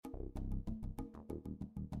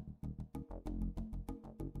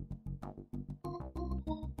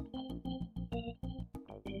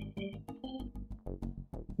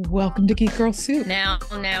Welcome to Geek Girl Soup. Now,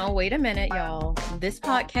 wait a minute, y'all. This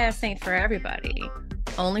podcast ain't for everybody,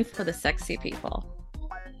 only for the sexy people.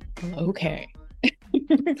 Okay.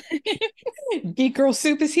 Geek Girl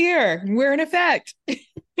Soup is here. We're in effect.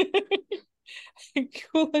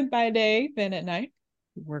 Cooling by day, then at night,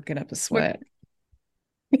 working up a sweat.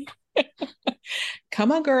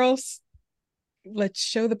 Come on, girls. Let's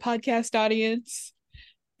show the podcast audience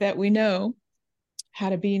that we know how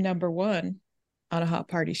to be number one on a hot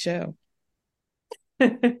party show. So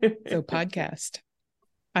podcast.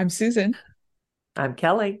 I'm Susan. I'm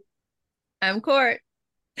Kelly. I'm Court.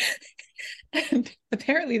 And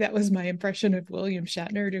apparently that was my impression of William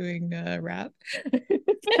Shatner doing rap.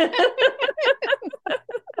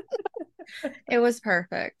 It was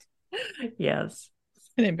perfect. Yes.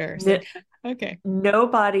 And embarrassing. Okay.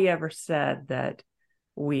 Nobody ever said that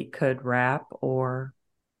we could rap or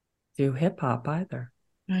do hip hop either.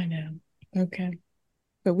 I know. Okay.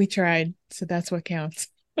 But we tried, so that's what counts.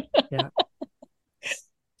 Yeah.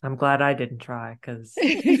 I'm glad I didn't try because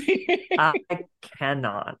I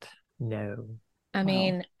cannot. No. I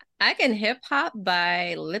mean, I can hip hop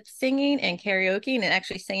by lip singing and karaoke and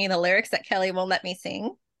actually singing the lyrics that Kelly won't let me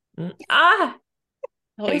sing. It's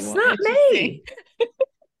not me.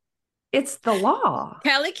 It's the law.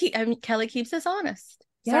 Kelly keeps us honest.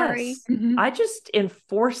 Yes. Sorry. Mm-hmm. I just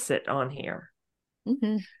enforce it on here.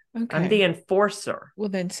 Mm-hmm. Okay. I'm the enforcer. Well,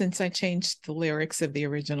 then, since I changed the lyrics of the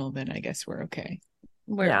original, then I guess we're okay.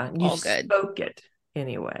 We're all good. Spoke it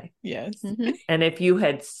anyway. Yes. Mm-hmm. And if you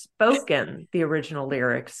had spoken the original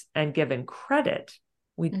lyrics and given credit,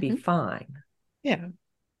 we'd be fine. Yeah.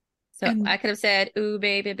 So I could have said, "Ooh,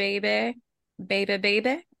 baby, baby, baby,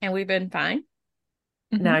 baby," and we've been fine.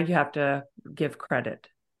 Mm-hmm. Now you have to give credit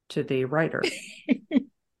to the writer. I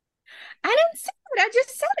didn't say it. I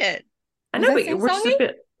just said it. I know,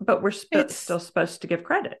 but we're still supposed to give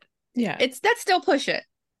credit. Yeah. That's still push it.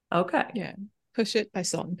 Okay. Yeah. Push it by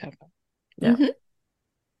Salt and Pepper. Yeah. Mm-hmm.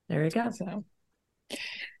 There you go. So,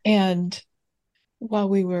 and while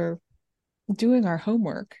we were doing our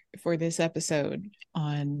homework for this episode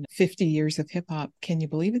on 50 years of hip hop, can you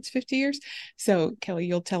believe it's 50 years? So, Kelly,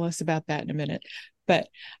 you'll tell us about that in a minute. But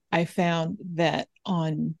I found that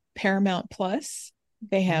on Paramount Plus,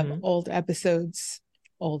 they have old episodes.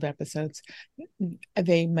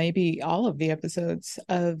 They may be all of the episodes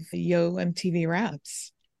of Yo MTV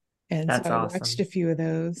Raps. And That's so I awesome. watched a few of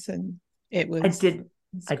those, and it was. I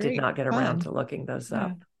did not get around to looking those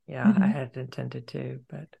up. Yeah, I had intended to,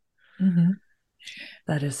 but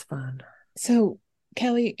that is fun. So,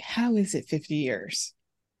 Kelly, how is it 50 years?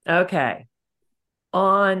 Okay.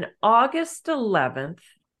 On August 11th,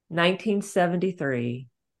 1973,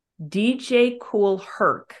 DJ Kool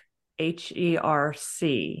Herc, Herc,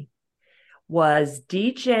 was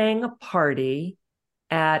DJing a party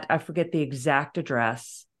at, I forget the exact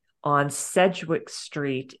address, on Sedgwick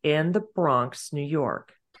Street in the Bronx, New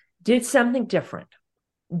York. Did something different.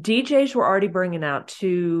 DJs were already bringing out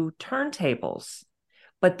 2 turntables,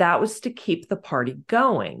 but that was to keep the party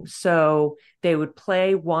going. So they would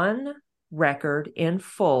play one record in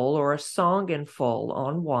full or a song in full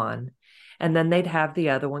on one, and then they'd have the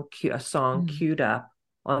other one, a song queued up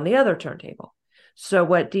on the other turntable. So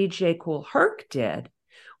what DJ Kool Herc did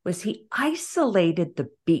was he isolated the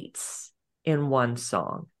beats in one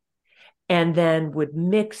song and then would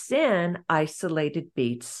mix in isolated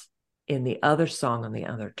beats in the other song on the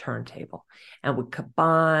other turntable and would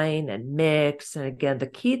combine and mix. And again, the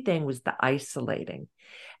key thing was the isolating.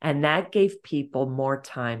 And that gave people more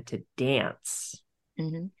time to dance.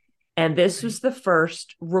 Mm-hmm. And this was the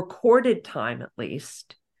first recorded time, at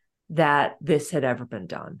least, that this had ever been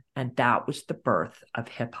done. And that was the birth of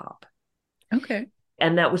hip hop. Okay.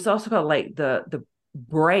 And that was also kind of like the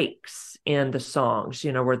breaks in the songs,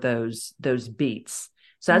 were those beats.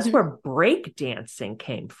 So that's where break dancing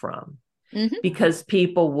came from, because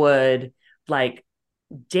people would like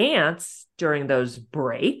dance during those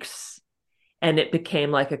breaks, and it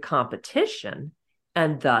became like a competition,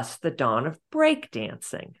 and thus the dawn of break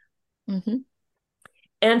dancing.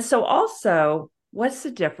 And so also, what's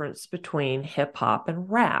the difference between hip hop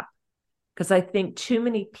and rap? Because I think too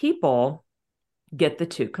many people get the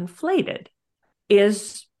two conflated.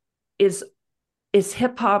 Is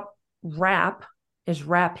hip hop rap? Is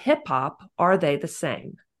rap hip hop? Are they the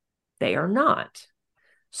same? They are not.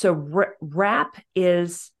 So rap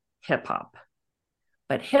is hip hop,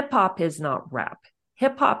 but hip hop is not rap.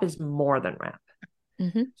 Hip hop is more than rap.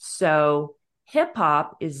 So hip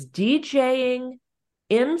hop is DJing,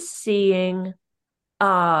 MCing,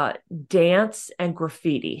 dance, and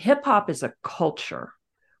graffiti. Hip hop is a culture.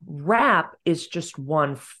 Rap is just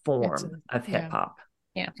one form of hip hop.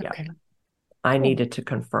 Yeah. Yep. Okay. I Cool. needed to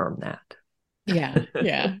confirm that. Yeah.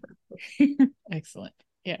 Yeah. Excellent.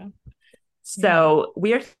 Yeah. So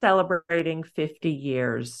we are celebrating 50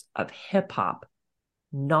 years of hip hop,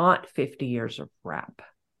 not 50 years of rap.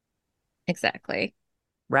 Exactly.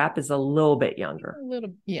 Rap is a little bit A younger,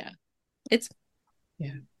 little, yeah. It's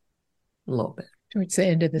Yeah. a little bit Towards the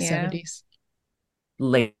end of the Yeah. 70s.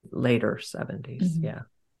 later 70s. Mhm. Yeah.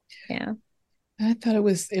 yeah. I thought it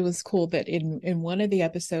was cool that in one of the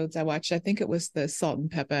episodes I watched, I think it was the Salt and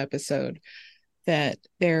Pepper episode, that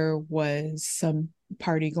there was some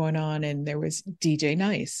party going on and there was DJ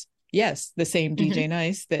Nice. Yes, the same Mhm. DJ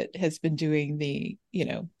Nice that has been doing the,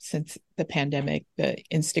 since the pandemic, the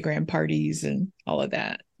Instagram parties and all of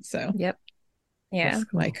that. So Yep. Yeah. That's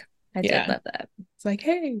cool. like, I did yeah, love that. it's like,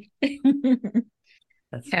 hey.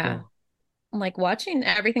 That's Yeah. cool. Like watching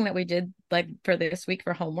everything that we did like for this week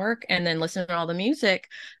for homework and then listening to all the music,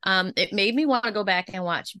 it made me want to go back and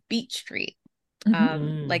watch Beat Street.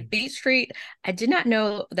 Like Beat Street, I did not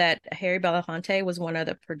know that Harry Belafonte was one of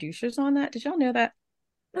the producers on that. Did y'all know that?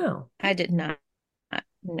 No. I did not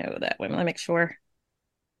know that. Wait, let me make sure.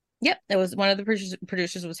 Yep, it was one of the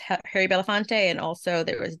producers was Harry Belafonte, and also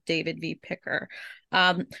there was David V. Picker.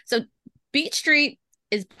 So Beat Street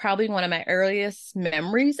is probably one of my earliest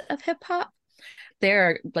memories of hip hop. There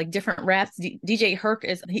are like different raps. DJ Herc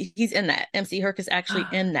he's in that. MC Herc is actually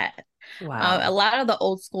in that. Wow. A lot of the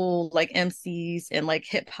old school like MCs and like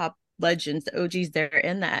hip hop legends, the OGs, they're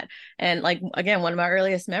in that. And like again, one of my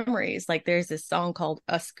earliest memories, like there's this song called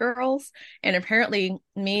Us Girls. And apparently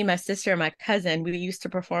me, my sister, and my cousin, we used to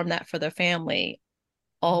perform that for the family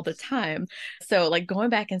all the time. So like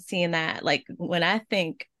going back and seeing that, like when I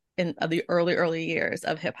think in the early years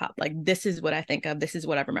of hip hop, like this is what I think of, this is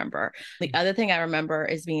what I remember. The other thing I remember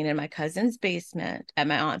is being in my cousin's basement at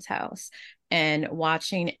my aunt's house and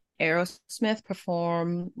watching Aerosmith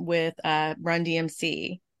perform with Run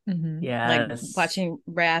DMC. Mhm. Like Yes. watching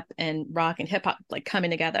rap and rock and hip hop like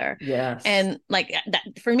coming together. Yes. And like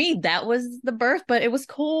that for me, that was the birth, but it was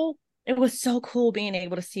cool. It was so cool being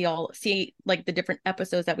able to see like the different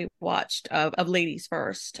episodes that we watched of Ladies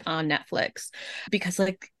First on Netflix, because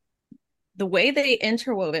like the way they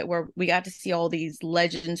interwove it, where we got to see all these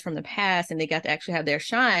legends from the past and they got to actually have their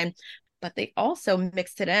shine, but they also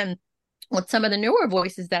mixed it in with some of the newer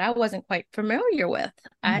voices that I wasn't quite familiar with.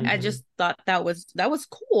 I just thought that was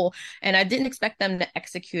cool, and I didn't expect them to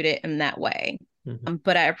execute it in that way.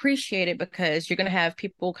 But I appreciate it because you're going to have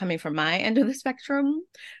people coming from my end of the spectrum,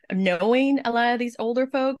 knowing a lot of these older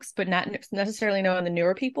folks, but not necessarily knowing the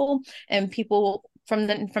newer people, and people from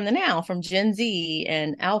the now, from Gen Z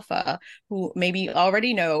and Alpha, who maybe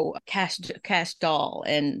already know Cash Doll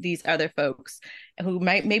and these other folks who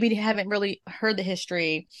maybe haven't really heard the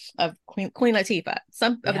history of Queen Latifah.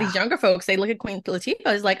 Some of these younger folks, they look at Queen Latifah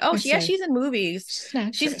as like, oh, she's in movies.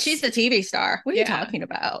 She's a TV star. What are you talking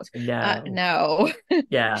about? No. No.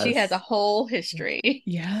 Yes. She has a whole history.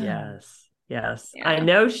 Yeah. Yes. Yeah. I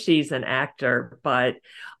know she's an actor, but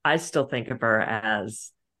I still think of her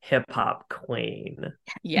as hip hop queen.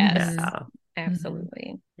 Yes. Yeah.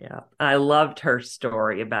 Absolutely. Yeah. I loved her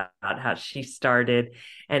story about how she started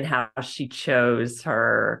and how she chose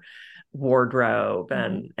her wardrobe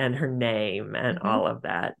and her name and all of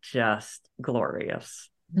that. Just glorious.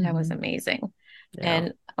 That was amazing. Yeah.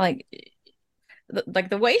 And like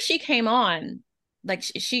the way she came on, like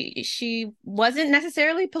she wasn't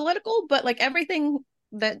necessarily political, but like everything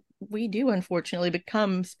that we do unfortunately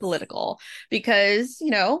becomes political because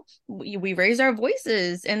we raise our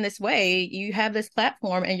voices in this way. You have this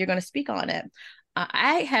platform and you're going to speak on it.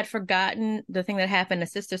 I had forgotten the thing that happened to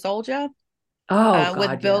Sister Souljah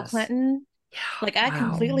with Bill Clinton. Yeah, like I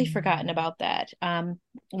completely forgotten about that,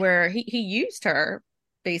 where he used her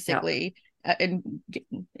basically, an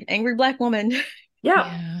angry Black woman.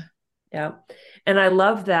 Yeah. And I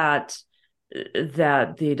love that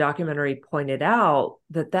the documentary pointed out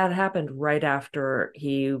that happened right after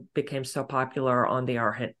he became so popular on the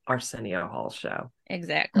Arsenio Hall show.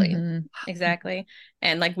 Exactly.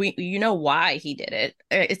 And like why he did it.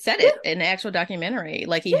 It said it in the actual documentary.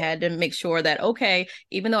 Like he had to make sure that, okay,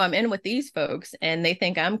 even though I'm in with these folks and they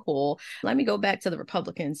think I'm cool, let me go back to the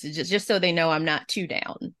Republicans just so they know I'm not too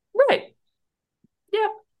down. Right.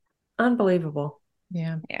 Yep. Unbelievable.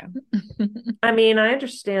 Yeah. I mean, I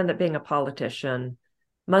understand that being a politician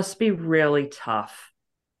must be really tough,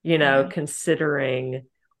 considering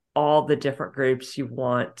all the different groups you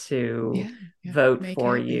want to vote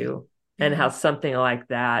for you and how something like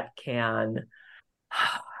that can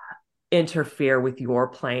interfere with your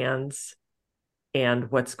plans and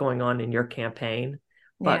what's going on in your campaign.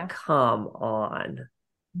 But come on,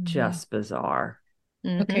 just bizarre.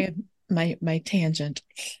 Mhm. Okay, my tangent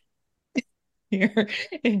here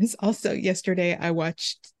is also yesterday I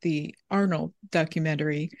watched the Arnold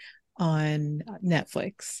documentary on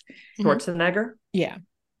Netflix. Schwarzenegger. Yeah.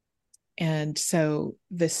 And so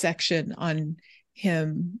the section on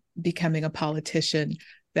him becoming a politician,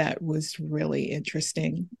 that was really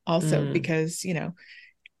interesting also because,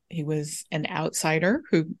 he was an outsider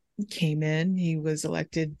who came in. He was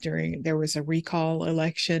elected there was a recall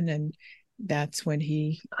election, and that's when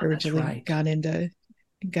he That's originally right. got into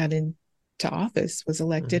office, was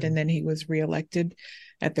elected, and then he was reelected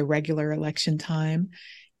at the regular election time.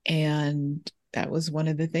 And that was one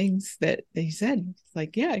of the things that they said,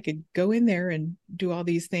 like, yeah, I could go in there and do all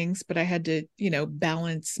these things, but I had to,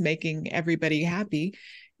 balance making everybody happy,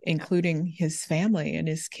 including his family. And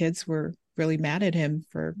his kids were really mad at him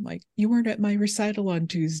for, like, you weren't at my recital on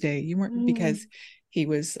Tuesday. You weren't, because he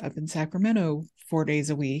was up in Sacramento 4 days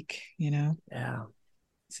a week, Yeah.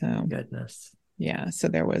 So Goodness. yeah, so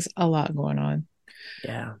there was a lot going on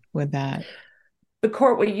with that. The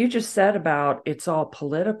court, what you just said about it's all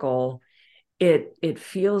political, it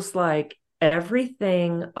feels like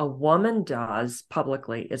everything a woman does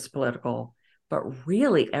publicly is political, but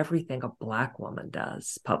really everything a Black woman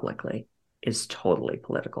does publicly is totally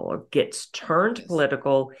political or gets turned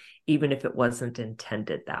political, even if it wasn't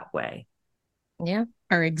intended that way. Yeah.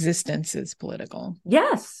 Our existence is political.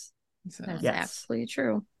 Yes. So. That's absolutely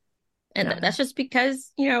true. And Yeah. that's just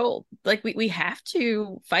because, like we have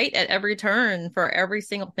to fight at every turn for every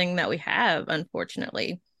single thing that we have,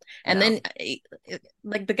 unfortunately. And then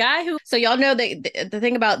like the guy so y'all know the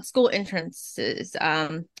thing about school entrances,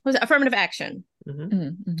 was affirmative action.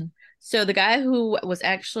 So the guy who was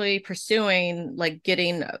actually pursuing like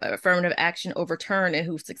getting affirmative action overturned and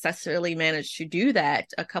who successfully managed to do that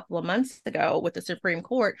a couple of months ago with the Supreme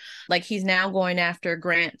Court, like he's now going after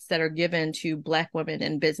grants that are given to Black women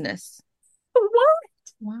in business. What?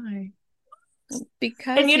 Why?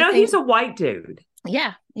 Because he's a white dude.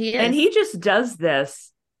 Yeah, he is. And he just does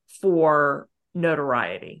this for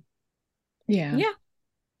notoriety. Yeah. Yeah.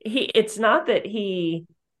 It's not that he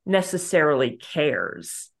necessarily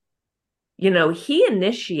cares. He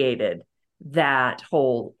initiated that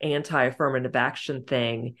whole anti-affirmative action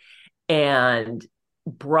thing and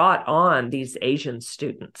brought on these Asian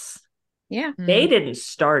students. Yeah. They didn't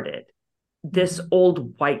start it. This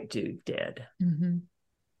old white dude did.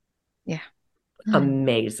 Yeah.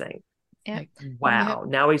 Amazing. Yeah. Wow.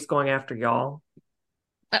 Now he's going after y'all.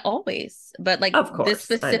 Always, but like of course, this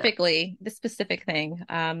specific thing,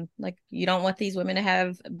 like you don't want these women to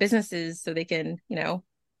have businesses so they can,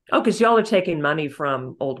 because y'all are taking money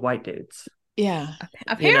from old white dudes. Yeah,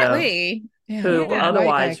 apparently, who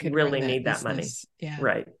otherwise really need that money. Yeah,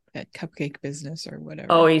 right. That cupcake business or whatever.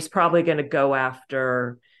 Oh, he's probably going to go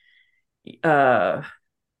after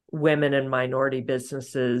women and minority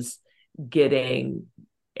businesses getting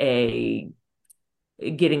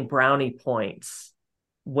brownie points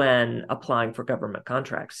when applying for government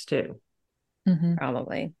contracts too.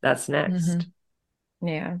 Probably. That's next.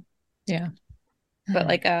 Yeah. Yeah. But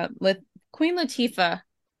like with Queen Latifah,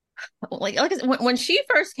 like when she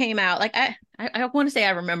first came out, like I want to say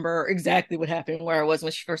I remember exactly what happened where I was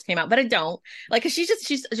when she first came out, but I don't. Like, cause she's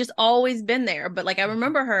just always been there. But like I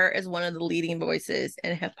remember her as one of the leading voices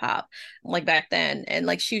in hip hop, like back then, and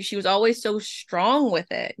like she was always so strong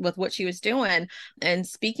with it, with what she was doing and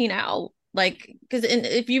speaking out. Like, because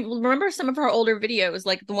if you remember some of her older videos,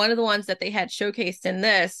 like one of the ones that they had showcased in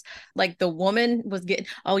this, like the woman was getting,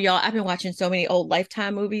 oh y'all, I've been watching so many old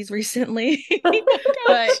Lifetime movies recently.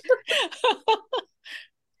 But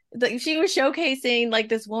she was showcasing like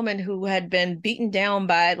this woman who had been beaten down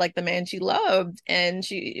by like the man she loved, and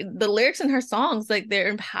the lyrics in her songs, like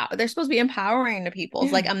they're supposed to be empowering to people.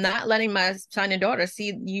 It's like, I'm not letting my son and daughter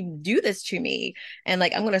see you do this to me, and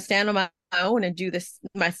like I'm gonna stand on my own and do this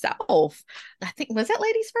myself. I think, was that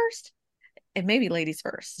Ladies First? It may be Ladies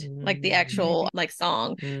First, like the actual like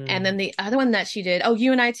song. And then the other one that she did,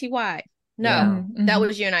 UNITY. No, that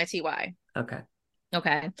was UNITY.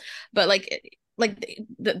 Okay. But like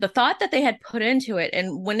the thought that they had put into it,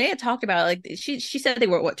 and when they had talked about it, like she said they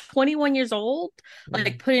were 21 years old,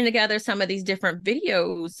 like putting together some of these different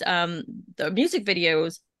videos, the music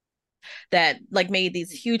videos that like made these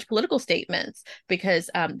huge political statements, because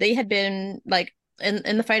they had been like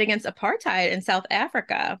in the fight against apartheid in South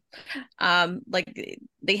Africa. Like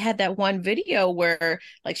they had that one video where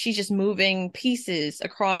like she's just moving pieces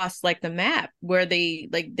across like the map where they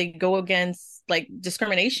go against like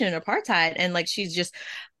discrimination and apartheid, and like she's just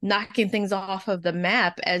knocking things off of the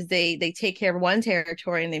map as they take care of one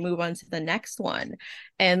territory and they move on to the next one.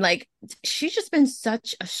 And like she's just been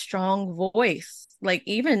such a strong voice, like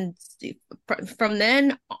even from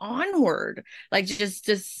then onward, like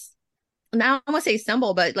just now I'm gonna say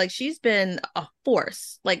stumble, but like she's been a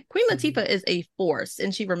force. Like Queen Latifah is a force,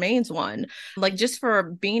 and she remains one. Like just for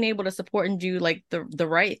being able to support and do like the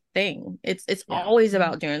right thing. It's always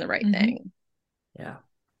about doing the right thing. Yeah.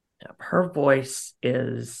 Her voice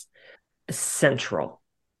is central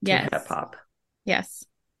to hip hop. Yes.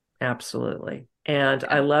 Absolutely. And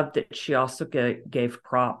I love that she also gave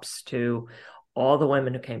props to all the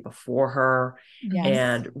women who came before her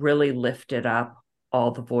and really lifted up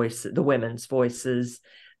all the women's voices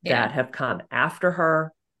that have come after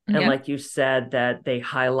her. And like you said, that they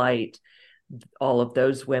highlight all of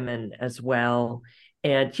those women as well.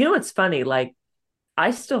 And it's funny, like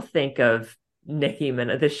I still think of Nicki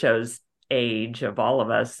Minaj, this show's age of all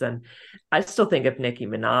of us, and I still think of Nicki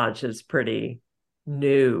Minaj as pretty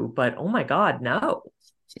new, but oh my God, no.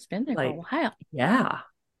 She's been there for a while.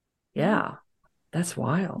 Yeah. That's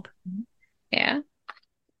wild. Yeah.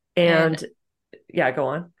 And go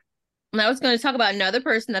on. And I was going to talk about another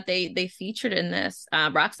person that they featured in this,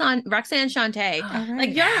 Roxanne Shante. Right.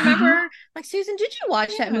 Like y'all remember, like Susan, did you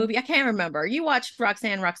watch that movie? I can't remember. You watched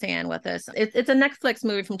Roxanne with us. It's a Netflix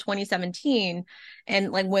movie from 2017,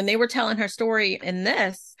 and like when they were telling her story in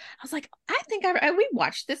this, I was like, I think we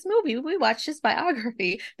watched this movie. We watched this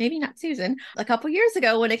biography. Maybe not Susan. A couple years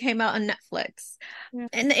ago when it came out on Netflix,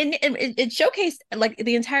 and it showcased like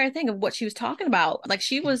the entire thing of what she was talking about. Like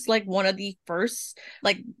she was like one of the first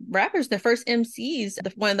like rappers, the first MCs,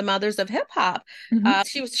 one of the mothers of hip hop.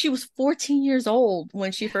 She was 14 years old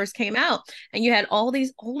when she first came out, and you had all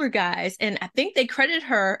these older guys, and I think they credit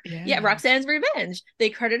her. Roxanne's Revenge. They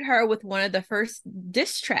credit her with one of the first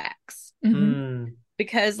diss tracks.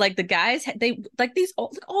 Because like the guys, they like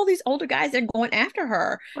all these older guys are going after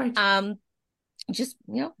her. Right. Just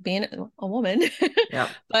being a woman,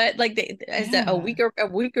 but like as a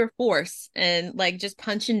weaker force, and like just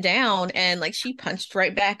punching down, and like she punched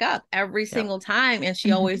right back up every single time, and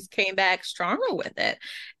she always came back stronger with it.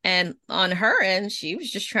 And on her end, she was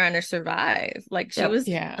just trying to survive. Like she was,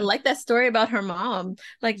 I like that story about her mom.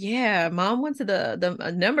 Like, mom went to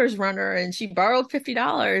the numbers runner and she borrowed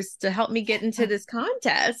 $50 to help me get into this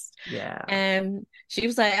contest. And she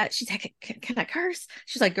was like, can I curse?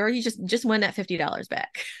 She's like, girl, you just win that $50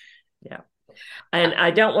 back. And I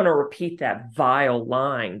don't want to repeat that vile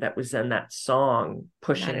line that was in that song,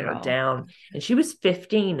 pushing her down. And she was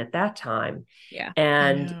 15 at that time.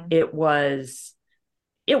 And it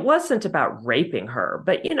wasn't about raping her,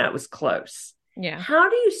 but it was close. How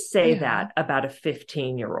do you say that about a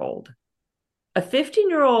 15-year-old? A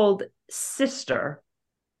 15-year-old sister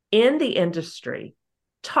in the industry?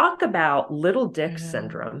 Talk about little dick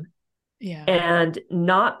syndrome. And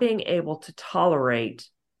not being able to tolerate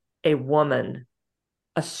a woman,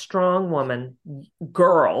 a strong woman,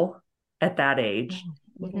 girl at that age,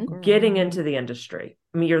 getting into the industry.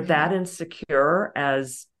 I mean, you're that insecure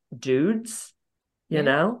as dudes,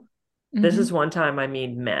 know? This is one time I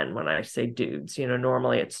mean men when I say dudes.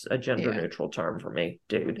 Normally it's a gender neutral term for me,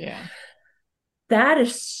 dude. That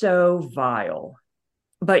is so vile.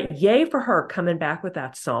 But yay for her coming back with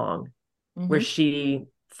that song where she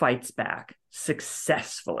fights back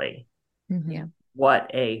successfully.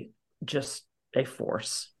 What a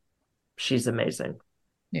force. She's amazing.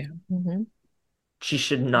 She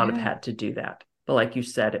should not have had to do that. But like you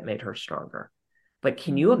said, it made her stronger. But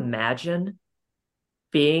can you imagine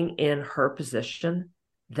being in her position,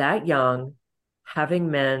 that young,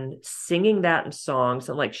 having men singing that in songs,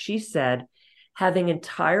 and like she said, having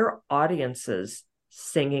entire audiences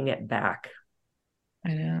singing it back?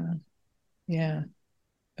 I know.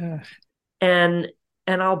 And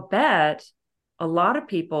I'll bet a lot of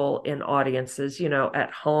people in audiences,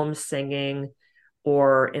 at home singing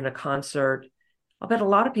or in a concert, I'll bet a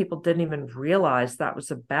lot of people didn't even realize that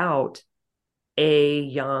was about a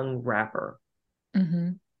young rapper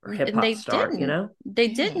or hip hop star, They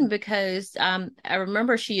didn't, because I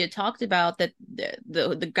remember she had talked about that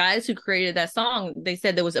the guys who created that song, they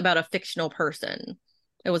said it was about a fictional person.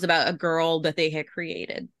 It was about a girl that they had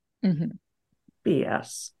created.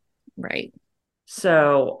 BS. Right.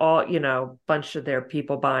 So all, bunch of their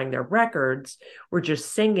people buying their records were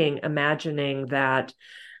just singing, imagining that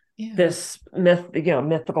this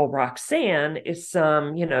mythical Roxanne is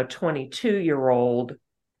some, 22-year-old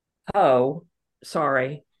that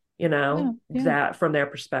from their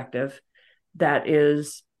perspective, that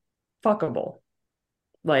is fuckable,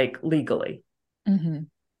 like legally.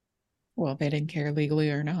 Well, they didn't care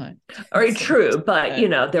legally or not. Or So, true, but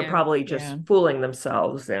they're Yeah. probably just Yeah. fooling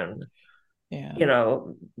themselves, and Yeah.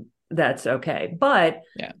 that's okay. But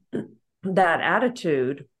Yeah. that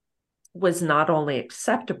attitude was not only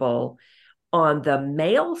acceptable on the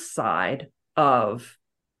male side of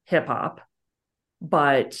hip hop,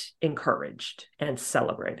 but encouraged and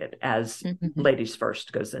celebrated, as Mhm. Ladies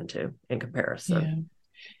First goes into in comparison.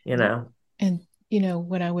 Yeah. You know, And,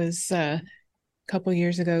 when I was a couple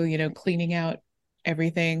years ago, cleaning out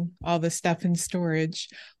everything, all the stuff in storage,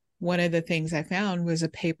 one of the things I found was a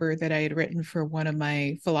paper that I had written for one of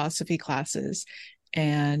my philosophy classes.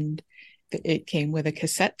 And it came with a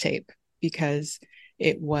cassette tape because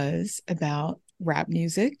it was about rap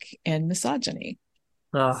music and misogyny.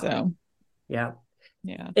 oh, So, yeah.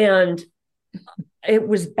 yeah. And it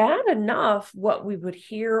was bad enough what we would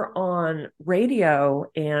hear on radio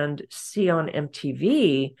and see on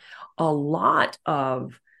MTV. A lot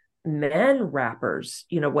of men rappers,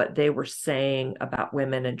 what they were saying about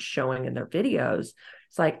women and showing in their videos.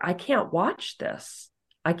 It's like, I can't watch this.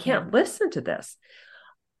 I can't listen to this.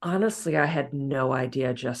 Honestly, I had no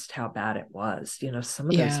idea just how bad it was. Some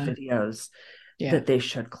of those videos that they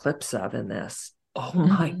showed clips of in this. Oh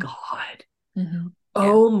my God. Mm-hmm.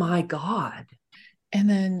 Oh my God. And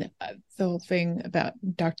then the whole thing about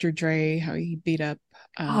Dr. Dre, how he beat up,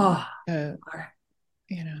 Oh,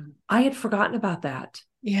 I had forgotten about that.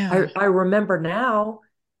 Yeah. I remember now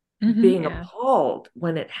being appalled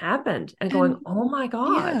when it happened and going, oh my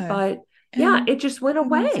God. Yeah. But And, it just went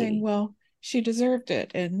away. Saying, well, she deserved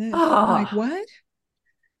it. And then I'm like, what?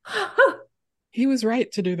 He was right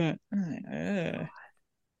to do that. Yeah.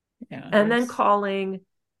 And then calling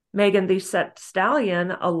Megan Thee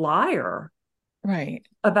Stallion a liar. Right.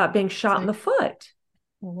 About being shot in the foot.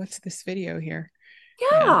 Well, what's this video here?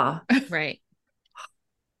 Yeah. Right.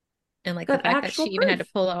 And like the fact that she even had to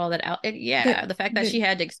pull all that out. The fact that she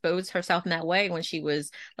had to expose herself in that way when she was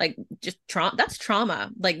like just that's trauma.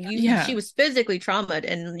 Like she was physically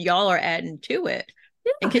traumatized, and y'all are adding to it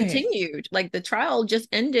and continued. Like the trial just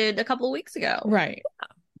ended a couple of weeks ago. Right.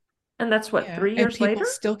 And that's what, 3 years later? People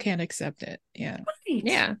still can't accept it. Yeah. Right.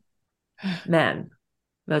 Yeah. Men.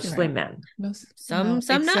 Mostly men. Some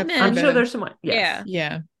not men. I'm sure there's some. Yes.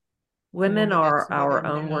 Yeah. Women are our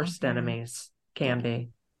own worst enemies. Can be.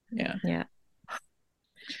 Yeah. Yeah.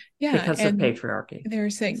 Yeah. Because of patriarchy. They were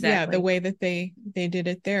saying, the way that they did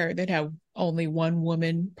it there, they'd have only one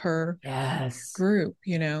woman per group,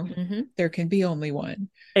 there can be only one.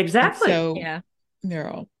 Exactly. And so they're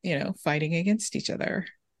all, fighting against each other.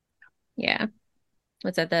 Yeah.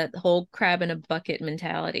 What's that whole crab in a bucket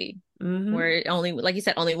mentality, where only, like you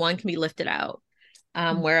said, only one can be lifted out.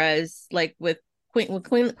 Whereas like with Queen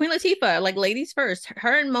Latifah, like Ladies First,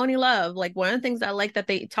 her and Moni Love, like one of the things I like that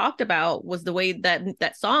they talked about was the way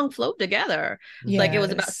that song flowed together. Like it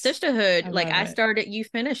was about sisterhood. I started, you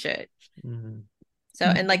finish it. So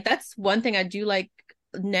and like that's one thing I do like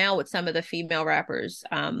now with some of the female rappers.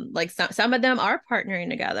 Like some of them are partnering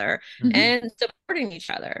together and supporting each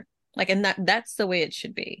other. Like, and that's the way it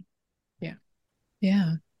should be. Yeah.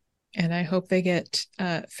 Yeah. And I hope they get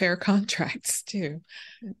fair contracts too.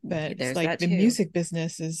 But it's like the music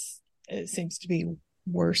business it seems to be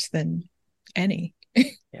worse than any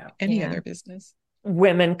other business.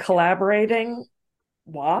 Women collaborating,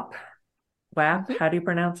 WAP. How do you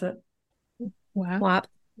pronounce it? WAP.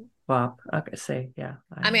 Okay, see, yeah.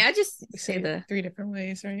 I mean, I just say the 3 different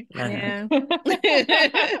ways, right? Yeah.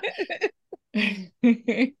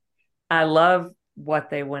 I love what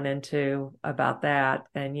they went into about that,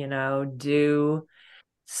 and do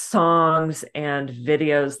songs and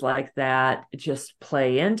videos like that just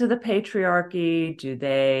play into the patriarchy? Do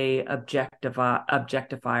they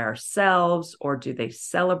objectify ourselves, or do they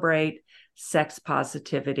celebrate sex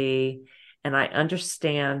positivity? And I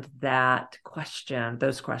understand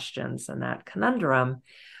those questions and that conundrum,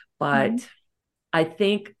 but I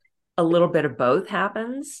think a little bit of both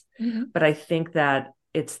happens. But I think that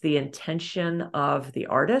it's the intention of the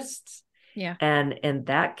artists. Yeah. And in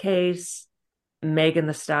that case, Megan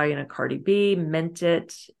Thee Stallion and Cardi B meant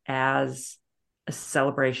it as a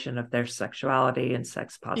celebration of their sexuality and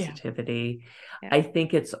sex positivity. Yeah. I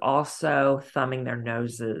think it's also thumbing their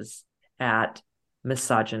noses at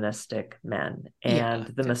misogynistic men and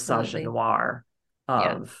the misogynoir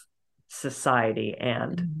of society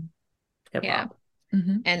and hip hop.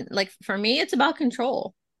 And like for me, it's about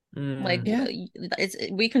control. Like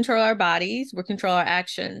we control our bodies, we control our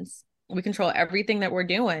actions, we control everything that we're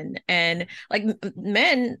doing. And like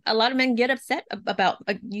a lot of men get upset about,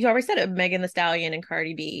 you already said it, Megan Thee Stallion and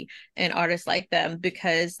Cardi B and artists like them,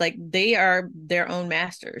 because like they are their own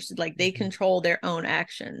masters. Like they control their own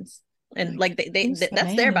actions. and like who's the that's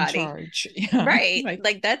man their in body. charge? Yeah. Right. Like,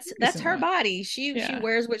 Like that's isn't her that? body. She Yeah.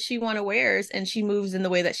 wears what she want to wears, and she moves in the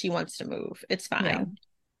way that she wants to move. It's Yeah. fine.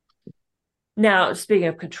 Now, speaking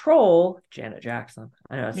of control, Janet Jackson.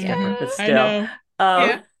 I know it's Yeah. different, but I still. know.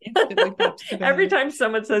 Yeah. Instantly pops to the Every head. time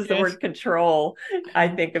someone says the Yes. word control, I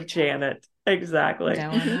think of Janet. Exactly.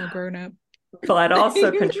 Now I'm all grown up. But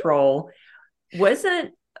also control.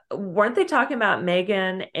 Weren't they talking about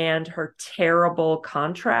Megan and her terrible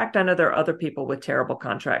contract? I know there are other people with terrible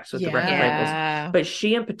contracts with the record labels, Yeah. but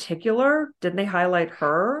she in particular, didn't they highlight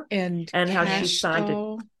her And how she Cash signed it?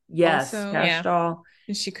 Doll Yes, also. Cash Yeah. Doll.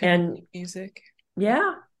 And she couldn't And make music.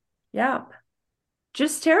 yeah,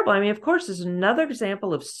 just terrible. I mean, of course, there's another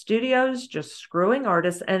example of studios just screwing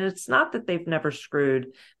artists, and it's not that they've never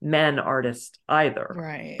screwed men artists either.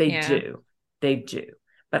 Right. They do.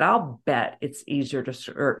 But I'll bet it's easier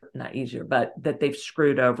or not easier, but that they've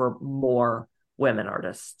screwed over more women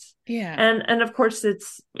artists. Yeah. And of course, it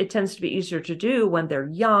tends to be easier to do when they're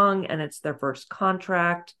young and it's their first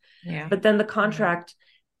contract. Yeah. But then the contract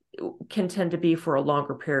can tend to be for a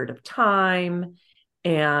longer period of time.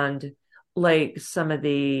 And like some of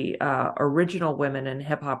the original women in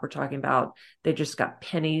hip hop we're talking about, they just got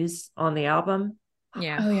pennies on the album.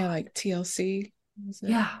 Yeah. Oh yeah, like TLC.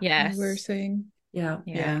 Yeah. Yes. We were saying. Yeah.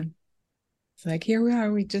 It's like, here we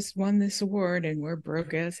are. We just won this award and we're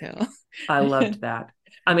broke as hell. I loved that.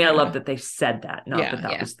 I mean, I love that they said that, not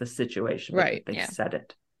that was the situation, but right. That they said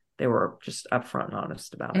it. They were just upfront and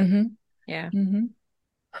honest about it. Yeah.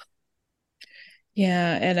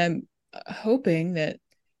 Yeah. And I'm hoping that,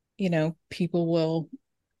 people will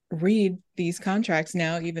read these contracts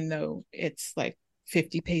now, even though it's like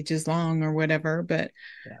 50 pages long or whatever, but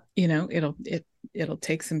it'll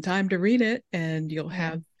take some time to read it, and you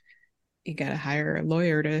got to hire a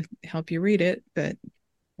lawyer to help you read it, but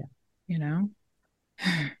they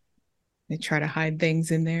try to hide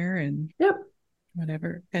things in there and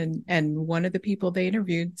whatever. And one of the people they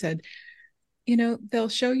interviewed said, they'll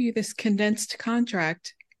show you this condensed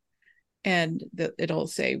contract and it'll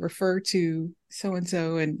say refer to so and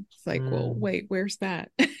so, and it's like, well, wait, where's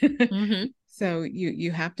that? So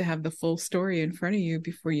you have to have the full story in front of you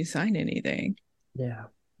before you sign anything. Yeah,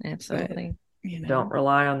 absolutely. But, don't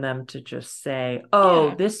rely on them to just say,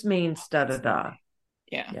 this means da da da.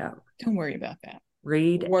 Yeah. Don't worry about that.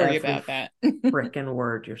 Read worry about that frickin'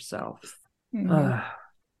 word yourself.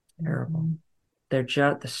 Terrible. They're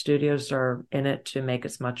the studios are in it to make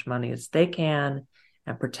as much money as they can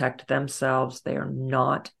and protect themselves. They are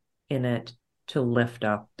not in it to lift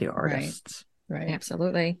up the artists. Right.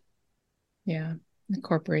 Absolutely. Yeah. The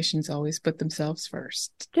corporations always put themselves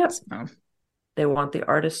first. Yep. So. They want the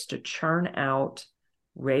artists to churn out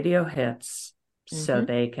radio hits so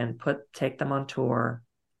they can take them on tour,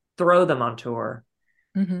 throw them on tour,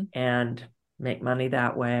 and make money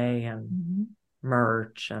that way, and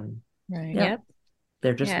merch and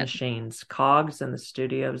they're just machines, cogs in the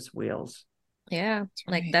studio's wheels. Yeah,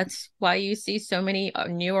 that's why you see so many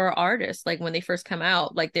newer artists, like when they first come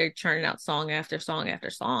out, like they're churning out song after song after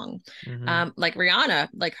song. Like Rihanna,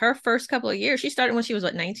 like her first couple of years, she started when she was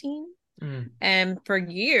 19, and for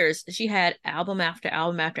years she had album after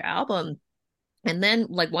album after album. And then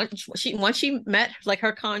like once she met like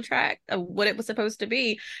her contract of what it was supposed to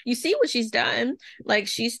be, you see what she's done. Like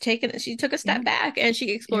she took a step back and she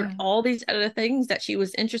explored all these other things that she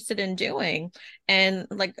was interested in doing. And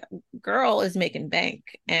like girl is making bank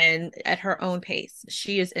and at her own pace.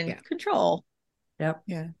 She is in control. Yep.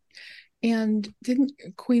 Yeah. And didn't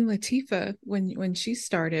Queen Latifah, when she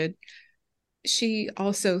started, she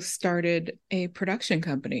also started a production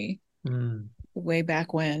company. Way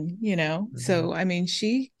back when, so I mean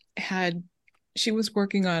she was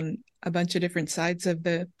working on a bunch of different sides of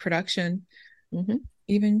the production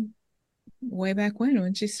even way back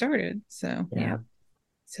when she started, so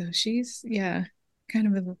she's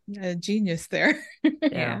kind of a genius there.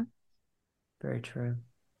 Very true.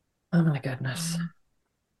 Oh my goodness.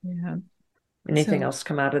 Anything else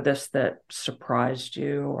come out of this that surprised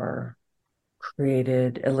you or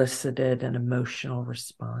elicited an emotional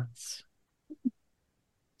response?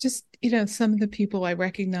 Just, some of the people I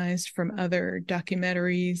recognized from other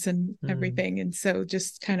documentaries and everything. And so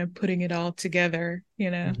just kind of putting it all together,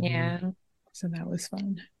 Yeah. So that was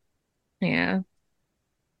fun. Yeah.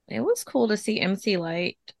 It was cool to see MC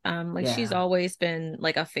Light. She's always been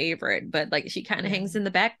like a favorite, but like she kind of hangs in the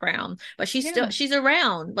background, but she's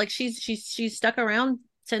around. Like she's stuck around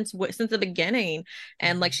since the beginning,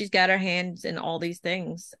 and like she's got her hands in all these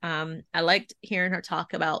things. I liked hearing her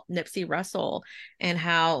talk about Nipsey Russell and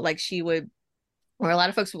how like she would, or a lot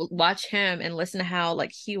of folks would watch him and listen to how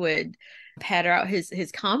like he would pattern out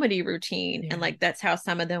his comedy routine, and like that's how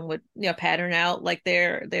some of them would pattern out like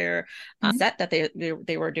their set that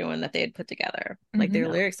they were doing, that they had put together, like their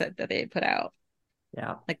lyrics that they had put out.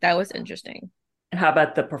 Yeah, like that was interesting. How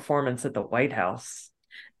about the performance at the White House?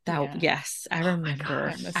 Yes, I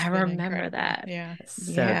remember. I remember that. Yeah,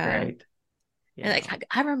 so great. Yeah. And like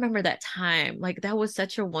I remember that time. Like that was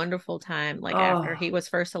such a wonderful time. Like after he was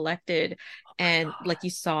first elected, and like you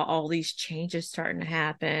saw all these changes starting to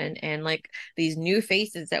happen, and like these new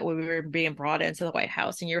faces that were being brought into the White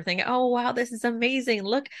House, and you were thinking, "Oh wow, this is amazing!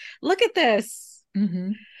 Look at this."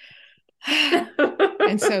 And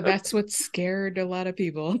so that's what scared a lot of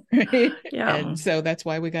people, right? Yeah. And so that's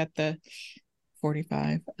why we got the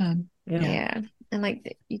 45. Yeah. And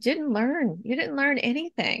like you didn't learn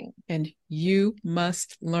anything. And you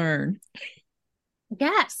must learn.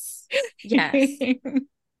 Yes. Yeah,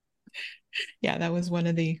 that was one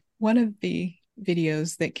of the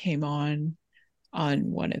videos that came on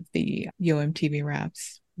one of the Yo MTV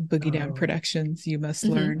Raps, Boogie Down Productions, You Must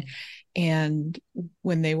Learn. And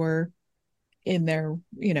when they were in there,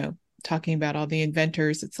 talking about all the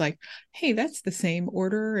inventors, it's like, hey, that's the same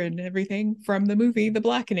order and everything from the movie The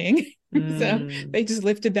Blackening. So they just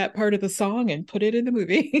lifted that part of the song and put it in the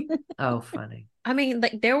movie. Oh, funny. I mean,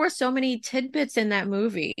 like there were so many tidbits in that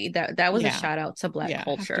movie that was a shout out to Black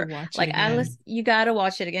culture. Like you gotta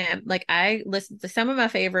watch it again. Like I listened to some of my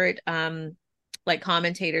favorite like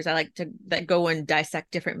commentators I like that go and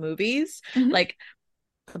dissect different movies. Like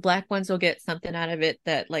the Black ones will get something out of it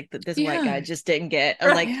that like this white guy just didn't get.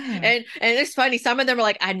 Like, and it's funny. Some of them are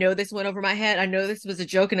like, I know this went over my head. I know this was a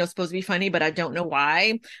joke and it was supposed to be funny, but I don't know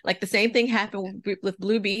why. Like the same thing happened with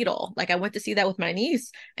Blue Beetle. Like I went to see that with my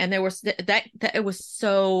niece, and there was that it was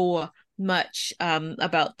so much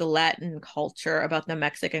about the Latin culture, about the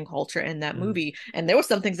Mexican culture in that movie, and there were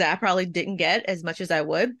some things that I probably didn't get as much as I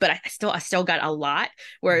would, but I still got a lot.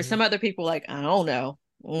 Whereas some other people like, I don't know.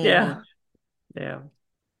 Yeah.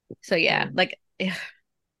 So like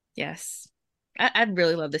yes, I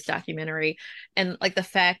really love this documentary, and like the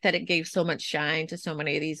fact that it gave so much shine to so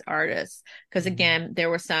many of these artists, because again, there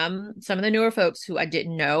were some of the newer folks who I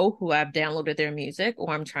didn't know, who I've downloaded their music,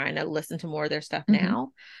 or I'm trying to listen to more of their stuff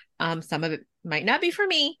now. Some of it might not be for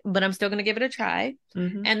me, but I'm still going to give it a try.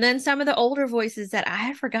 And then some of the older voices that I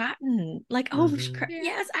had forgotten, like,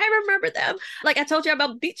 yes, I remember them. Like I told you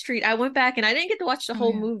about Beat Street. I went back and I didn't get to watch the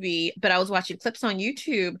whole movie, but I was watching clips on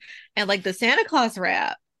YouTube, and like the Santa Claus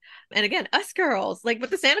rap. And again, Us Girls, like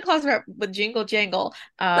with the Santa Claus rap with Jingle Jangle.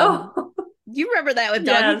 You remember that with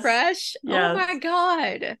Doggy Fresh? Oh my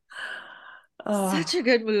God. Such a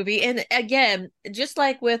good movie. And again, just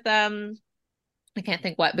like with I can't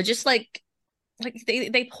think what, but just like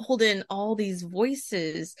they pulled in all these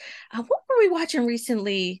voices. What were we watching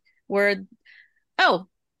recently? Girls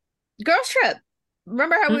Trip.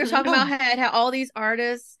 Remember how we were talking about how all these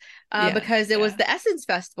artists, because it was the Essence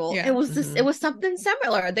Festival. It was it was something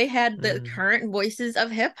similar. They had the current voices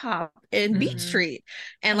of hip hop in Beat Street,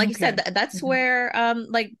 and like you said, that's where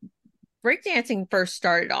like breakdancing first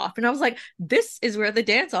started off. And I was like, this is where the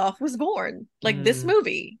dance off was born. Like this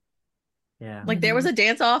movie. Yeah. Like there was a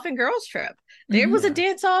dance off in Girls Trip. There was a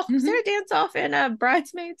dance off. Was there a dance off in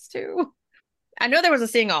Bridesmaids too? I know there was a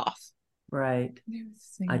sing off. Right.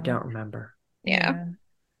 I don't remember. Yeah.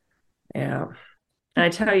 And I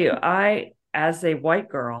tell you, as a white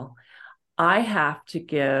girl, I have to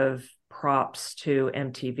give props to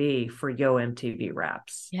MTV for Yo MTV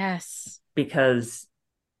Raps. Yes. Because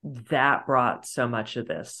that brought so much of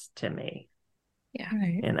this to me. Yeah.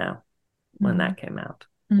 When that came out.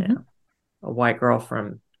 Yeah. A white girl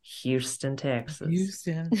from Houston, Texas.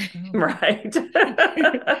 Right.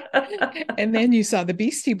 And then you saw the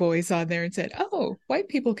Beastie Boys on there and said, oh, white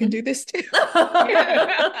people can do this too.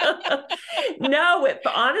 No,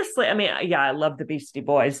 honestly, I mean, I love the Beastie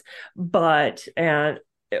Boys, but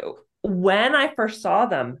when I first saw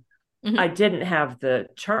them, I didn't have the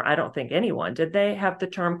term. I don't think anyone did. They have the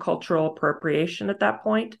term cultural appropriation at that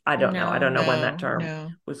point? I don't know. I don't know when that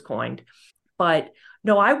term was coined, but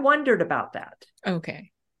no, I wondered about that. Okay.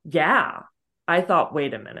 Yeah. I thought,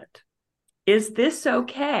 wait a minute. Is this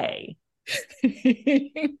okay?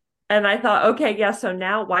 And I thought, okay, yeah, so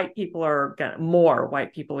now more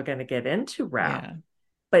white people are going to get into rap. Yeah.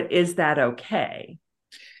 But is that okay?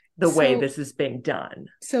 The way this is being done.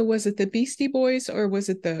 So was it the Beastie Boys or was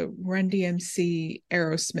it the Run DMC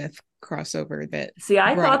Aerosmith crossover that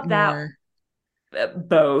I thought that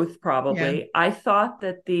both probably. Yeah. I thought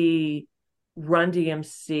that the Run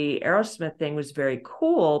DMC Aerosmith thing was very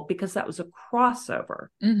cool because that was a crossover.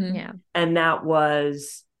 Yeah. And that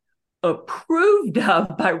was approved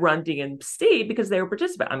of by Run DMC because they were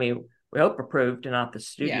participating. I mean, we hope approved and not the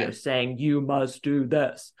studio saying you must do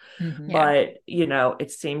this. But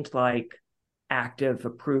it seemed like active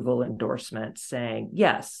approval endorsement saying,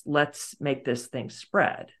 yes, let's make this thing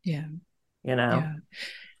spread. And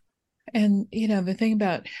the thing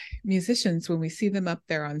about musicians, when we see them up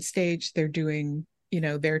there on stage, they're doing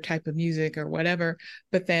their type of music or whatever,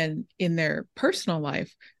 but then in their personal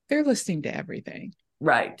life they're listening to everything.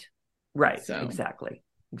 Right. So.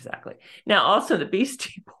 Exactly. Now, also the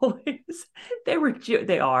Beastie Boys,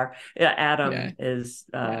 they are. Adam is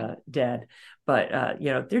dead, but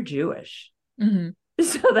they're Jewish. So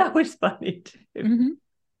that was funny too.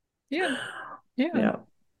 Yeah.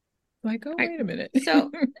 Like, oh, wait a minute. So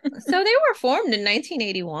they were formed in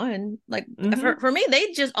 1981. Like for me,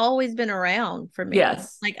 they'd just always been around for me.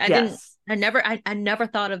 Yes. Like I never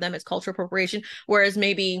thought of them as cultural appropriation, whereas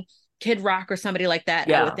maybe Kid Rock or somebody like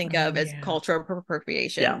that I would think of as cultural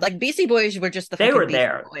appropriation. Like Beastie Boys were just they were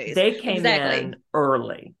there. Boys. They came in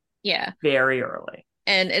early. Yeah. Very early.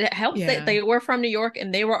 And it helped that they were from New York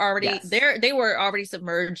and they were already there. They were already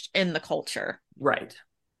submerged in the culture. Right.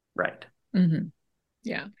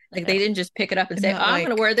 Yeah. Like they didn't just pick it up and say, I'm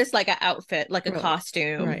going to wear this like an outfit, like a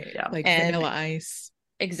costume. Right. Yeah. Like Vanilla Ice.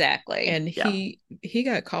 Exactly. And he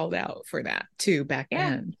got called out for that too back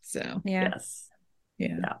then. So yes.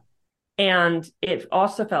 And it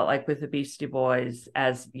also felt like with the Beastie Boys,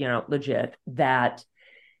 as legit, that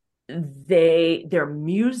their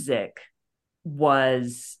music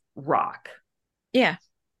was rock. Yeah.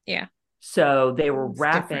 So they were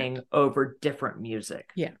rapping over different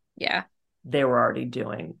music. Yeah. They were already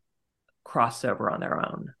doing crossover on their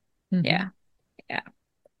own. Yeah.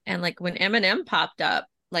 And like when Eminem popped up,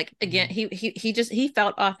 like again, he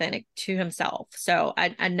felt authentic to himself. So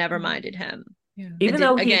I never minded him. Even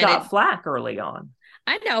though he got flack early on.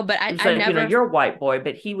 I know, but I like, never. You're a white boy,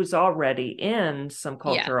 but he was already in some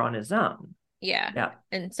culture on his own. Yeah.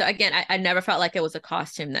 And so again, I never felt like it was a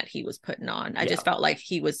costume that he was putting on. I just felt like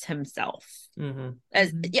he was himself,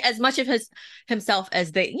 as much of himself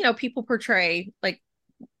as they, people portray like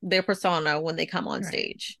their persona when they come on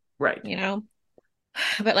stage. Right.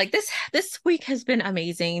 But like this week has been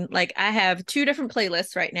amazing. Like I have 2 different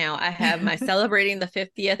playlists right now. I have my celebrating the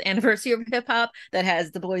 50th anniversary of hip hop that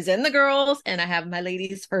has the boys and the girls, and I have my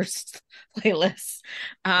ladies first playlist,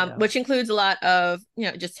 which includes a lot of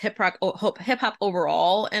just hip hop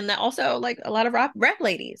overall, and that also like a lot of rap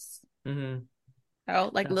ladies. So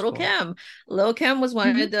like That's Lil' Kim. Lil' Kim was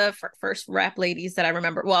one of the first rap ladies that I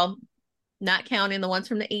remember. Well, not counting the ones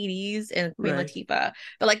from the 80s and Queen Latifah,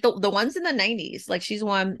 but like the ones in the 90s, like she's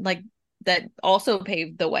one like that also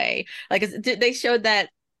paved the way. Like they showed that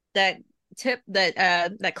clip. I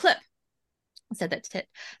said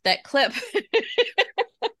that clip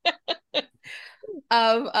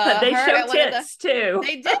of they showed tits too.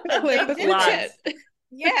 They did.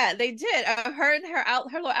 Yeah, they did. Her and her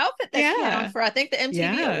little outfit that she had on for I think the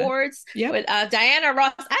MTV Awards with Diana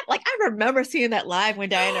Ross. I remember seeing that live when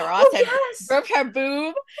Diana Ross had rubbed her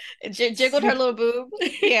boob, jiggled her little boob.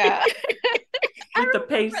 Yeah, with the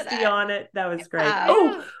pasty on it. That was great.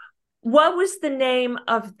 What was the name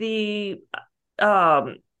of the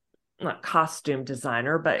not costume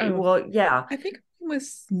designer, but I think it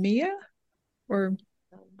was Mia or.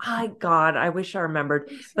 My God, I wish I remembered.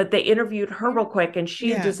 But they interviewed her real quick, and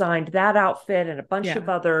she designed that outfit and a bunch of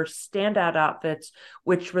other standout outfits,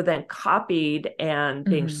 which were then copied and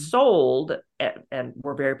being sold and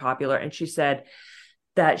were very popular. And she said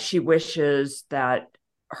that she wishes that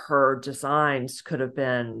her designs could have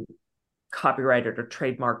been copyrighted or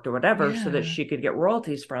trademarked or whatever so that she could get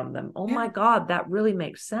royalties from them. Oh my God, that really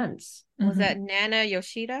makes sense. Was that Nana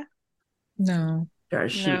Yoshida? No.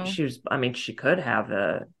 She was, I mean, she could have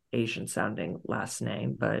a Asian sounding last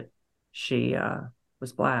name, but she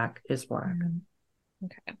is black. Okay.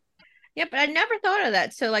 Yeah, but I never thought of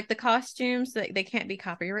that. So like the costumes, they can't be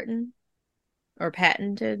copywritten or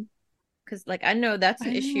patented. Because like I know that's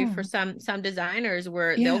an issue for some designers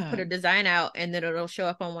where they'll put a design out and then it'll show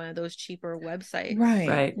up on one of those cheaper websites.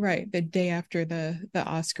 Right. The day after the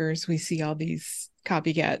Oscars, we see all these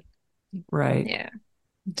copycat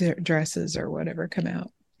dresses or whatever come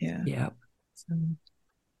out. So.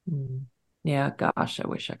 Gosh, I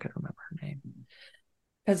wish I could remember her name,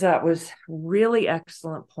 because that was really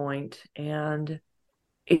excellent point. And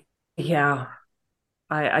I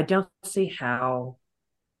don't see how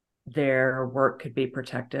their work could be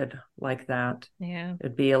protected like that.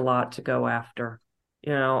 It'd be a lot to go after.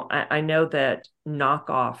 I know that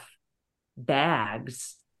knockoff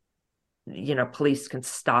bags, police can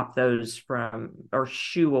stop those from, or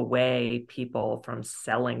shoo away people from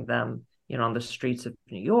selling them, on the streets of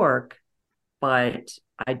New York. but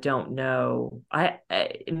I don't know.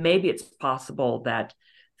 Maybe it's possible that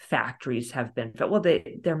factories have been, well,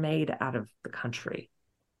 they're made out of the country.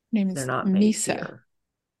 Name They're is not made Misa. here.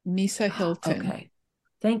 Misa Hilton. Okay.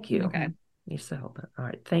 Thank you. Okay. Misa Hilton. All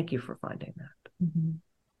right. Thank you for finding that. Mm-hmm.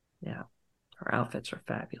 Yeah. Her outfits are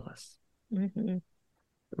fabulous. Mm-hmm.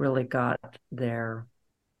 Really got their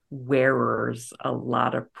wearers a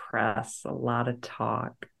lot of press, a lot of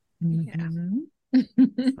talk. Mm-hmm.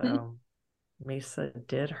 So Misa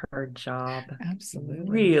did her job Absolutely.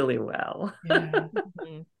 really well.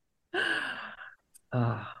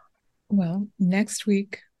 Yeah. Well, next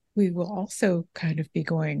week we will also kind of be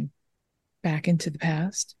going back into the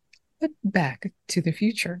past, but back to the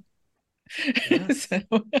future. Yes. So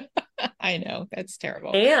I know that's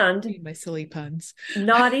terrible. And my silly puns.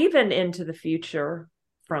 Not even into the future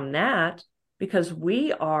from that, because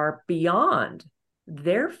we are beyond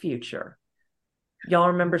their future. Y'all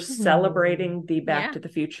remember celebrating the Back to the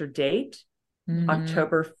Future date? Mm-hmm.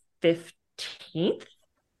 October 15th,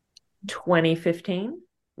 2015?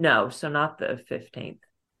 No, so not the 15th.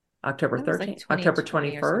 October 13th, like October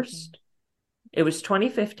 21st. It was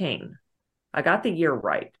 2015. I got the year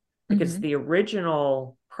right because the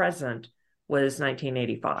original present was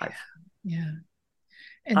 1985. Yeah.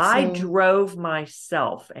 And I drove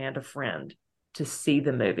myself and a friend to see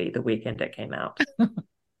the movie the weekend it came out.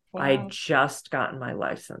 Wow. I had just gotten my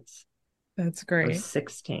license. That's great. I was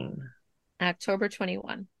 16. October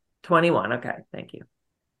 21. 21. Okay. Thank you.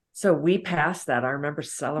 So we passed that. I remember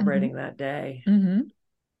celebrating that day. Mm-hmm.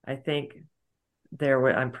 I think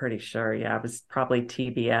I'm pretty sure. Yeah. It was probably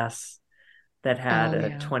TBS that had a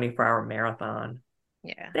 24-hour marathon.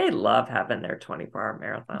 Yeah. They love having their 24-hour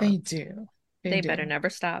marathon. They do. They better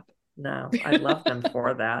never stop. No, I love them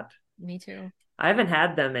for that. Me too. I haven't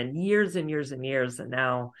had them in years and years and years. And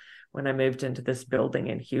now when I moved into this building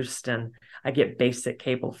in Houston, I get basic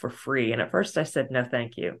cable for free. And at first I said, no,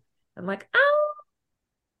 thank you. I'm like,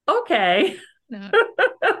 oh, okay. No.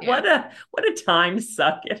 What a time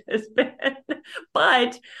suck it has been.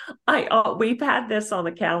 But we've had this on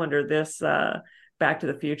the calendar, this Back to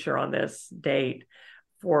the Future on this date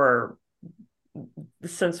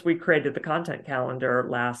since we created the content calendar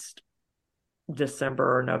last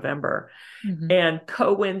December or November. Mm-hmm. And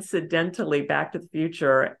coincidentally, Back to the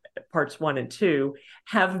Future parts 1 and 2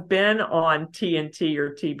 have been on TNT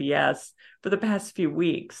or TBS for the past few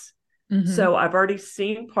weeks. Mm-hmm. So I've already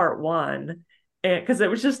seen part 1 because it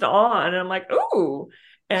was just on and I'm like, ooh,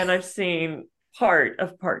 and I've seen part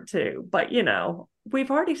of part 2, but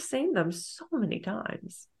we've already seen them so many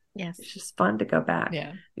times. Yes. It's just fun to go back.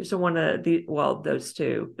 Yeah. These are one of those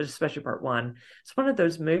two, but especially part 1. It's one of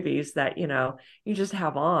those movies that, you just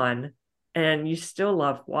have on and you still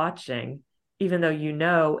love watching, even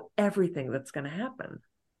though everything that's going to happen.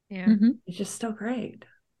 Yeah. Mm-hmm. It's just still great.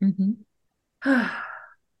 Mm-hmm.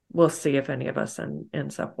 We'll see if any of us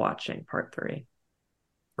ends up watching part 3.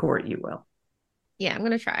 Court, you will. Yeah, I'm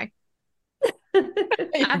going to try.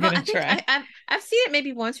 I've seen it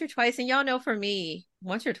maybe once or twice, and y'all know for me,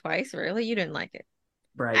 once or twice, really, you didn't like it.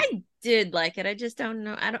 Right. I did like it. I just don't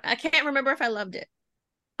know. I can't remember if I loved it.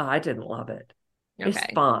 I didn't love it. Okay. It's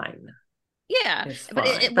fine. Yeah, it's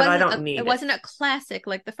fine, but I don't need it. It wasn't a classic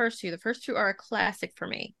like the first two. The first two are a classic for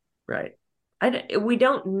me. Right. We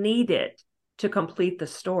don't need it to complete the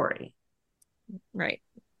story. Right.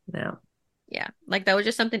 No. Yeah, like that was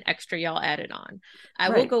just something extra y'all added on. I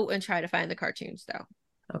will go and try to find the cartoons though.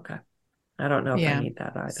 Okay. I don't know if I need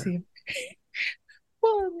that either.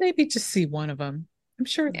 Well, maybe just see one of them. I'm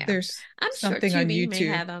sure there's something sure on Tubi YouTube. May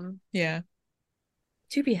have them. Yeah.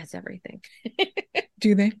 Tubi has everything.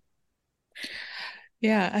 Do they?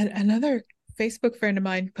 Yeah. Another Facebook friend of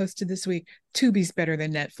mine posted this week, Tubi's better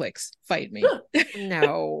than Netflix. Fight me.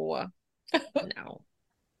 No.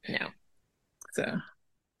 So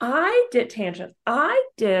I did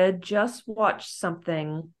just watch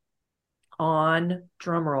something on,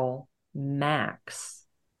 drumroll, Max.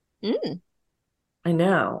 I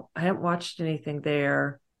know. I haven't watched anything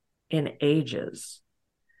there in ages.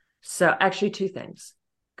 So actually 2 things,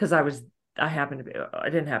 because I didn't happen to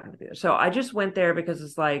be there. So I just went there because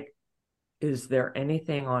it's like, is there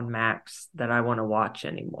anything on Max that I want to watch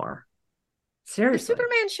anymore? Seriously. The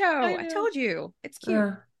Superman show. I told you. It's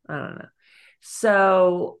cute. I don't know.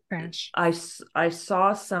 So Crash. I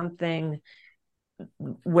saw something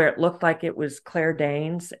where it looked like it was Claire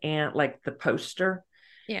Danes, and like the poster.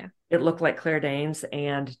 Yeah. It looked like Claire Danes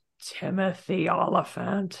and Timothy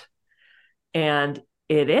Olyphant. And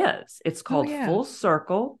it is. It's called Full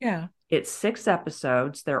Circle. Yeah. It's 6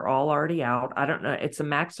 episodes. They're all already out. I don't know. It's a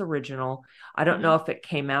Max original. I don't know if it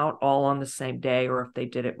came out all on the same day or if they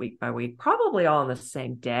did it week by week. Probably all on the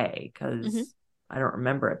same day because I don't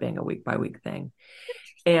remember it being a week by week thing.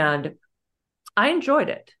 And I enjoyed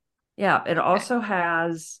it. Yeah. It also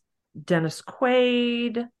has Dennis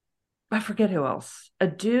Quaid. I forget who else. A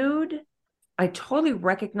dude I totally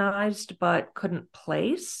recognized but couldn't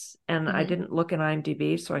place. And I didn't look in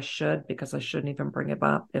IMDb, so I should, because I shouldn't even bring it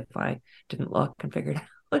up if I didn't look and figured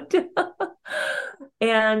it out.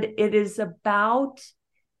 And it is about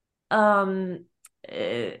a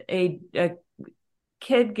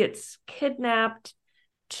kid gets kidnapped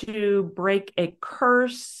to break a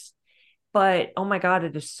curse. But oh my God,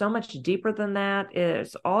 it is so much deeper than that.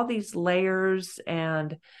 It's all these layers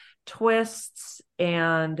and twists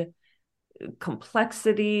and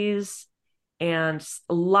complexities and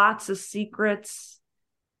lots of secrets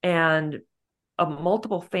and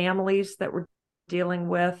multiple families that we're dealing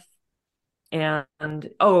with. And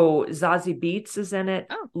Zazie Beetz is in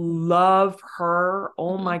it. Love her.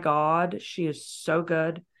 Oh my God, she is so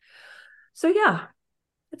good. So yeah,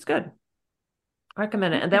 it's good. I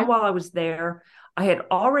recommend it. And then while I was there, I had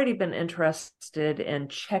already been interested in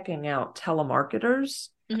checking out Telemarketers.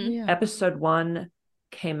 Episode 1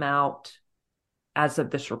 came out as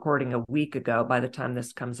of this recording a week ago. By the time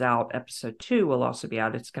this comes out, episode 2 will also be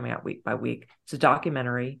out. It's coming out week by week. It's a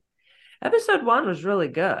documentary. Episode 1 was really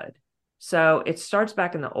good. So it starts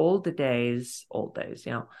back in the old days,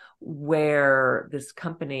 where this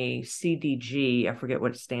company, CDG, I forget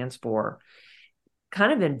what it stands for,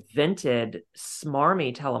 kind of invented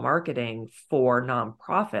smarmy telemarketing for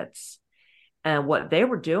nonprofits. And what they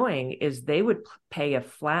were doing is they would pay a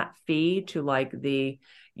flat fee to like the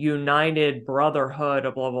United Brotherhood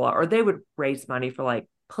of blah, blah, blah, or they would raise money for like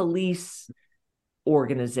police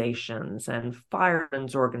organizations and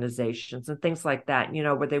firemen's organizations and things like that,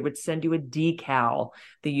 where they would send you a decal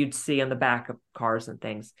that you'd see on the back of cars and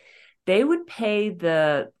things. They would pay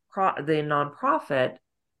the nonprofit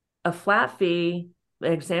a flat fee.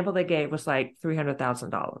 The example they gave was like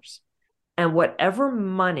 $300,000. And whatever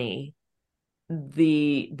money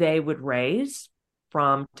they would raise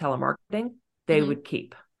from telemarketing, they would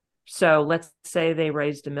keep. So let's say they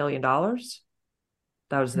raised $1 million.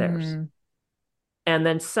 That was theirs. And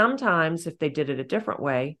then sometimes if they did it a different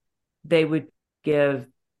way, they would give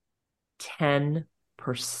 10%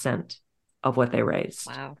 of what they raised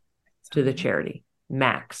to the charity.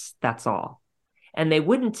 Max, that's all. And they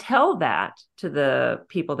wouldn't tell that to the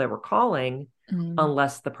people they were calling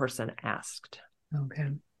unless the person asked. Okay.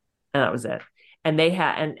 And that was it. And they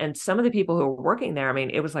had, and some of the people who were working there, I mean,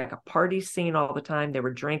 it was like a party scene all the time. They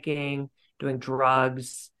were drinking, doing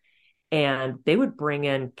drugs, and they would bring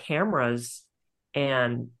in cameras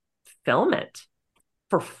and film it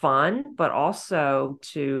for fun, but also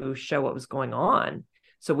to show what was going on.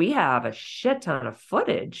 So we have a shit ton of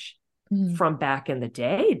footage from back in the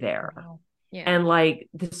day there. Wow. Yeah. And like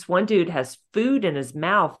this one dude has food in his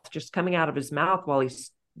mouth, just coming out of his mouth while he's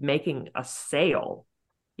making a sale.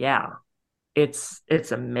 Yeah.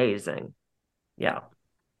 It's amazing. Yeah.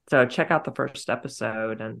 So check out the first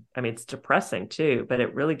episode. And I mean, it's depressing too, but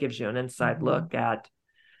it really gives you an inside look at,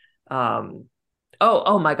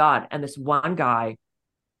 oh my God. And this one guy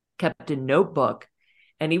kept a notebook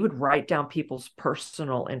and he would write down people's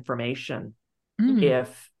personal information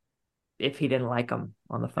if he didn't like them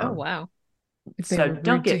on the phone. Oh, wow. If they were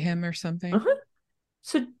rude to him or something.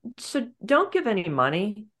 So don't give any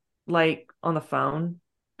money like on the phone.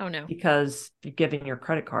 Oh, no. Because you're giving your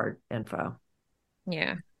credit card info.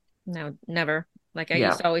 Yeah. No, never. Like I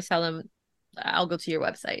used to always tell them, I'll go to your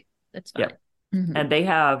website. It's fine. And they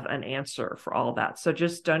have an answer for all that. So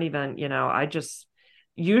just don't even,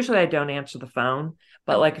 usually I don't answer the phone,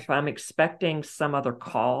 but like if I'm expecting some other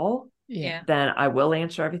call, then I will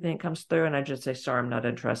answer everything that comes through. And I just say, sorry, I'm not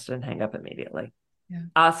interested, and hang up immediately. Yeah.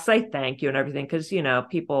 I'll say thank you and everything. Cause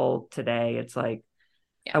people today, it's like,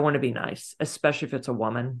 I want to be nice, especially if it's a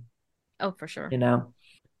woman. Oh, for sure.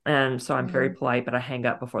 And so I'm very polite, but I hang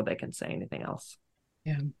up before they can say anything else.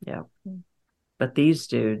 Yeah. But these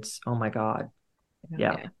dudes, oh my God.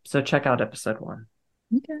 Yeah. So check out episode 1.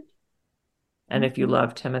 Okay. And if you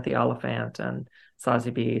love Timothy Oliphant and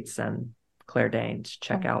Zazie Beetz and Claire Danes,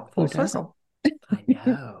 check out Full Circle. I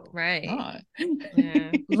know. Right.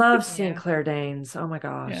 Yeah. Love seeing Claire Danes. Oh my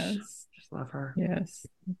gosh. Yes. Just love her. Yes.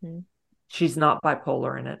 She's not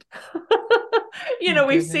bipolar in it.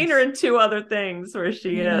 We've seen her in 2 other things where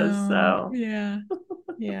she is. So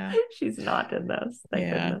yeah. She's not in this.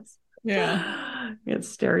 Thank goodness. Yeah. It's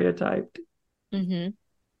stereotyped.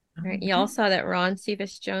 Right. Y'all saw that Ron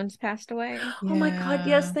Cephas Jones passed away. Oh my God.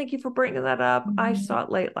 Yes. Yeah. Thank you for bringing that up. I Mhm. saw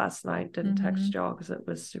it late last night. Didn't text Mhm. y'all because it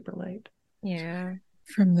was super late. Yeah.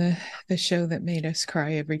 From the show that made us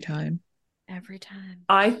cry every time. Every time.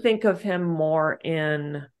 I think of him more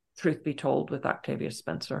in Truth Be Told with Octavia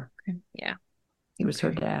Spencer. Yeah. He was her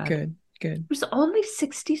Okay, dad. Good. He was only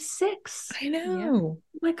 66. I know. Oh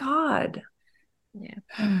my God.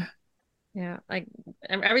 Yeah. Yeah. Like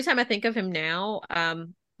every time I think of him now,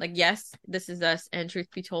 like yes, This Is Us and Truth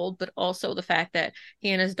Be Told, but also the fact that he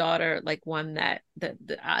and his daughter like won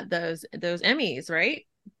those Emmys, right?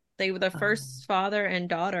 They were the first father and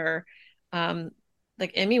daughter,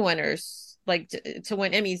 like Emmy winners, like to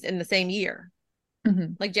win Emmys in the same year.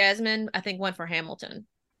 Mhm. Like Jasmine, I think won for Hamilton.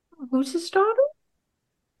 Who's his daughter?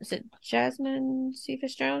 Is it Jasmine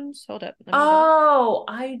Cephas Jones? Hold up. Let me Oh,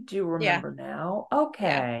 I do remember now.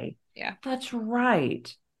 Okay. Yeah. That's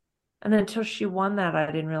right. And until she won that, I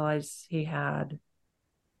didn't realize he had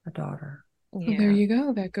a daughter. Well, there you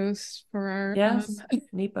go. That goes for our Yes,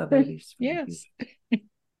 Nepo babies. yes.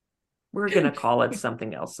 We're going to call it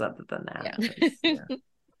something else other than that. Yeah. In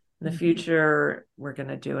the future, we're going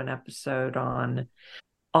to do an episode on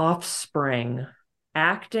offspring,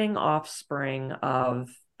 acting offspring of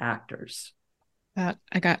actors. I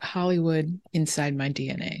got Hollywood inside my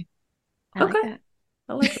DNA. I like that.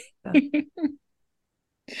 I like that.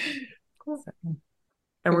 Cool.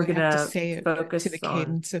 And we're going to say focus to the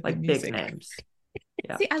cadence on of like the music. big names.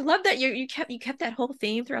 Yeah. See, I love that you kept that whole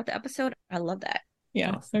theme throughout the episode. I love that.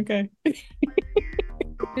 Yeah. Awesome. Okay.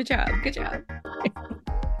 Good job. Good job.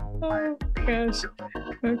 Oh gosh.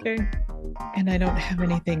 Okay. And I don't have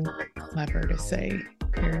anything clever to say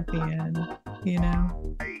here at the end,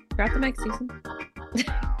 Drop the mic, Susan.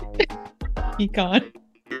 Econ.